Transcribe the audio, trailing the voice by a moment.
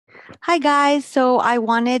Hi guys, so I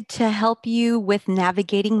wanted to help you with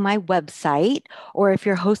navigating my website, or if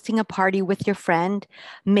you're hosting a party with your friend,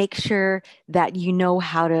 make sure that you know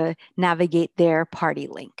how to navigate their party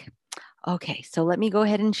link. Okay, so let me go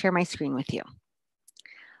ahead and share my screen with you.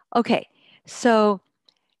 Okay, so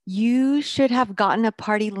you should have gotten a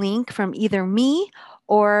party link from either me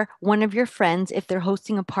or one of your friends if they're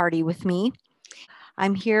hosting a party with me.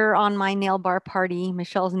 I'm here on my nail bar party,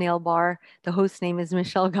 Michelle's Nail Bar. The host name is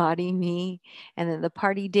Michelle Gotti, me, and then the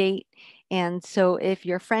party date. And so if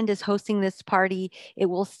your friend is hosting this party, it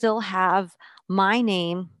will still have my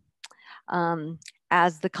name um,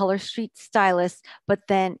 as the Color Street stylist, but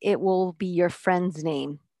then it will be your friend's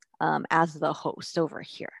name as the host over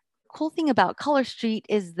here. Cool thing about Color Street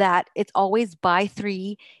is that it's always buy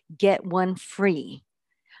three, get one free.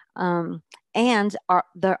 Um, and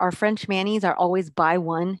our French manis are always buy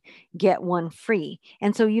one, get one free.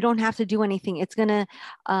 And so you don't have to do anything. It's going to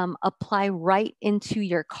apply right into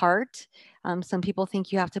your cart. Some people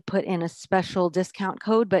think you have to put in a special discount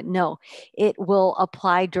code, but no, it will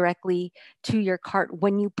apply directly to your cart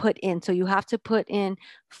when you put in. So you have to put in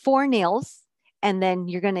 4 nails and then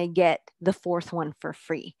you're going to get the fourth one for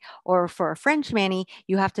free. Or for a French mani,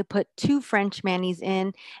 you have to put 2 French manis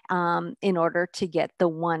in order to get the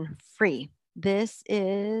one free. This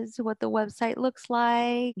is what the website looks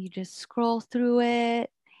like. You just scroll through it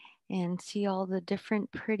and see all the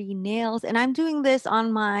different pretty nails. And I'm doing this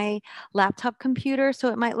on my laptop computer, so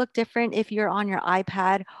it might look different if you're on your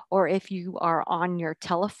iPad or if you are on your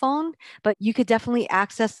telephone, but you could definitely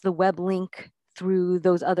access the web link through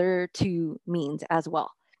those other two means as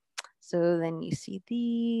well. So then you see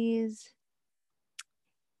these.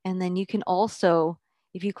 And then you can also,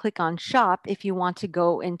 if you click on shop, if you want to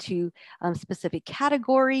go into specific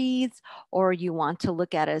categories or you want to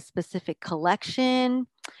look at a specific collection.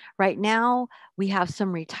 Right now, we have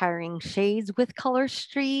some retiring shades with Color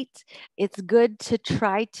Street. It's good to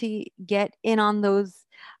try to get in on those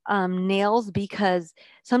nails because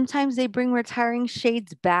sometimes they bring retiring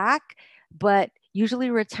shades back, but usually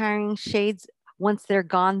retiring shades, once they're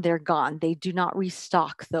gone, they're gone. They do not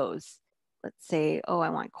restock those. Let's say, oh, I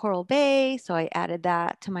want Coral Bay. So I added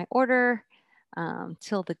that to my order.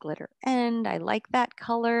 Till the glitter end. I like that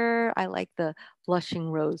color. I like the blushing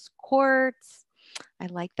rose quartz. I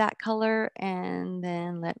like that color. And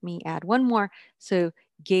then let me add one more. So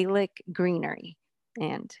Gaelic greenery.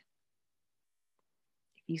 And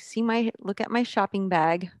if you see look at my shopping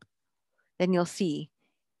bag, then you'll see.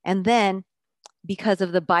 And then because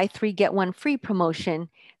of the buy three, get one free promotion,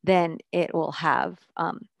 then it will have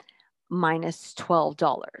minus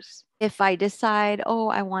 $12. If I decide, oh,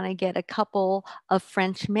 I want to get a couple of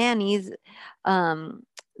French manis,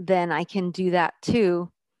 then I can do that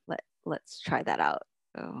too. Let's try that out.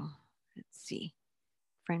 Oh, let's see.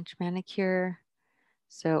 French manicure.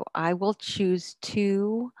 So I will choose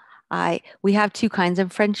two. We have two kinds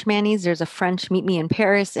of French manis. There's a French Meet Me in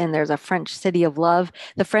Paris and there's a French City of Love.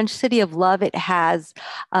 The French City of Love, it has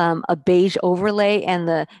a beige overlay, and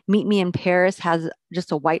the Meet Me in Paris has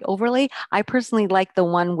just a white overlay. I personally like the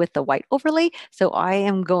one with the white overlay, so I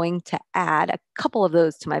am going to add a couple of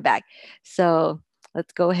those to my bag. So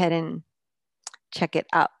let's go ahead and check it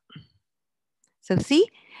out. So see,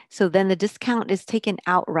 so then the discount is taken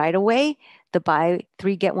out right away. The buy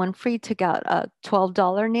three, get one free took out a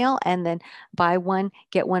 $12 nail, and then buy one,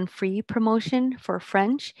 get one free promotion for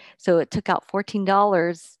French. So it took out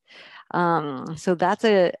 $14. So that's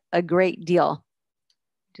a great deal.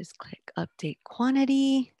 Just click update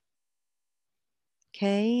quantity.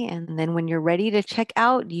 Okay, and then when you're ready to check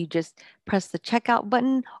out, you just press the checkout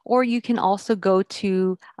button, or you can also go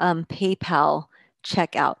to PayPal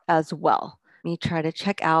checkout as well. Let me try to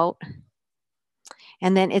check out.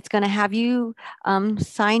 And then it's going to have you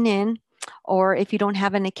sign in, or if you don't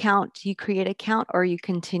have an account, you create an account or you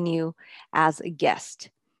continue as a guest.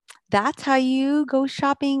 That's how you go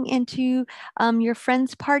shopping into your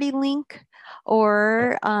friend's party link,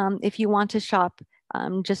 or if you want to shop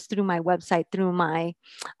just through my website, through my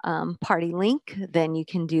party link, then you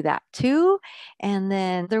can do that too. And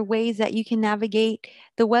then there are ways that you can navigate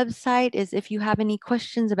the website is if you have any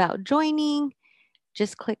questions about joining,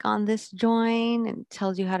 just click on this join, and it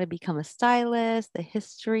tells you how to become a stylist, the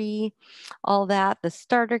history, all that, the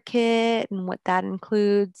starter kit and what that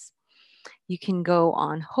includes. You can go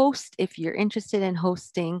on host if you're interested in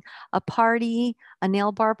hosting a party, a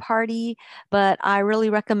nail bar party, but I really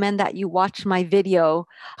recommend that you watch my video,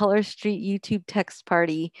 Color Street YouTube Text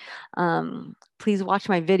Party. Please watch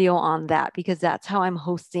my video on that because that's how I'm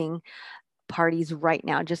hosting parties right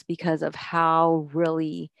now just because of how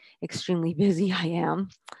really extremely busy I am.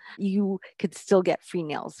 You could still get free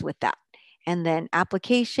nails with that. And then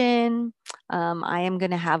application, I am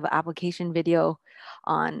going to have an application video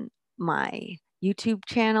on my YouTube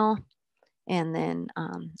channel. And then,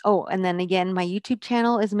 and then again, my YouTube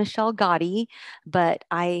channel is Michelle Gotti, but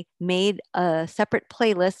I made a separate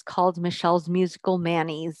playlist called Michelle's Musical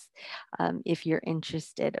Manis, if you're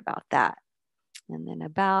interested about that. And then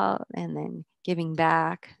and then giving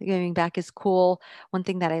back. Giving back is cool. One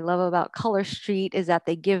thing that I love about Color Street is that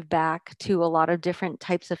they give back to a lot of different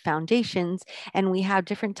types of foundations, and we have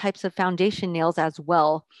different types of foundation nails as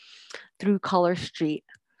well through Color Street.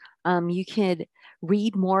 You could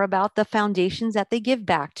read more about the foundations that they give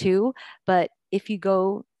back to, but if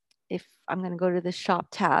I'm going to go to the shop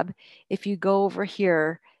tab, if you go over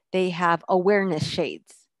here, they have awareness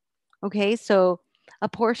shades. Okay, so a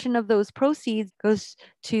portion of those proceeds goes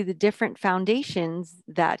to the different foundations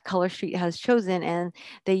that Color Street has chosen, and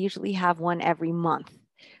they usually have one every month.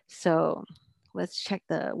 So let's check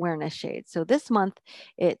the awareness shades. So this month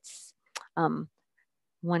it's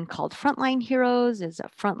one called Frontline Heroes, is a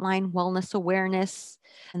frontline wellness awareness.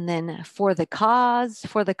 And then for the cause,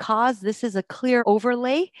 this is a clear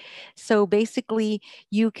overlay. So basically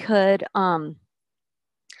you could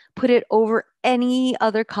put it over any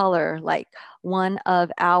other color, like one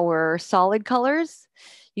of our solid colors.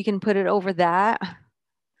 You can put it over that,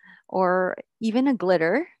 or even a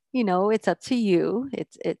glitter. You know, it's up to you.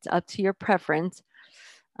 It's up to your preference.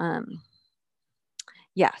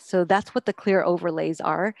 Yeah, so that's what the clear overlays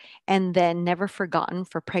are. And then Never Forgotten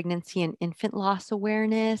for pregnancy and infant loss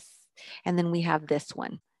awareness. And then we have this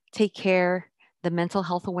one, Take Care, the mental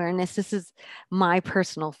health awareness. This is my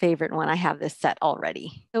personal favorite one. I have this set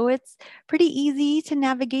already. So it's pretty easy to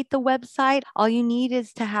navigate the website. All you need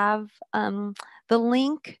is to have the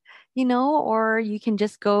link, or you can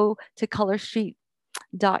just go to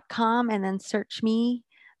colorstreet.com and then search me,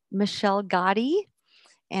 Michelle Gotti,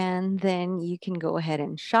 and then you can go ahead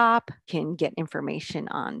and shop, can get information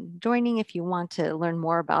on joining if you want to learn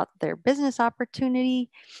more about their business opportunity.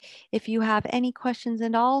 If you have any questions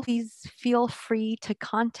at all, please feel free to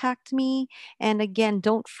contact me. And again,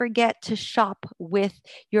 don't forget to shop with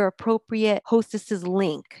your appropriate hostess's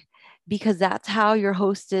link, because that's how your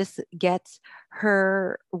hostess gets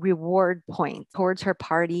her reward points towards her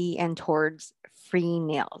party and towards free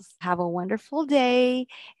nails. Have a wonderful day.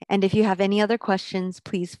 And if you have any other questions,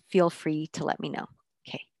 please feel free to let me know.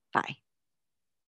 Okay, bye.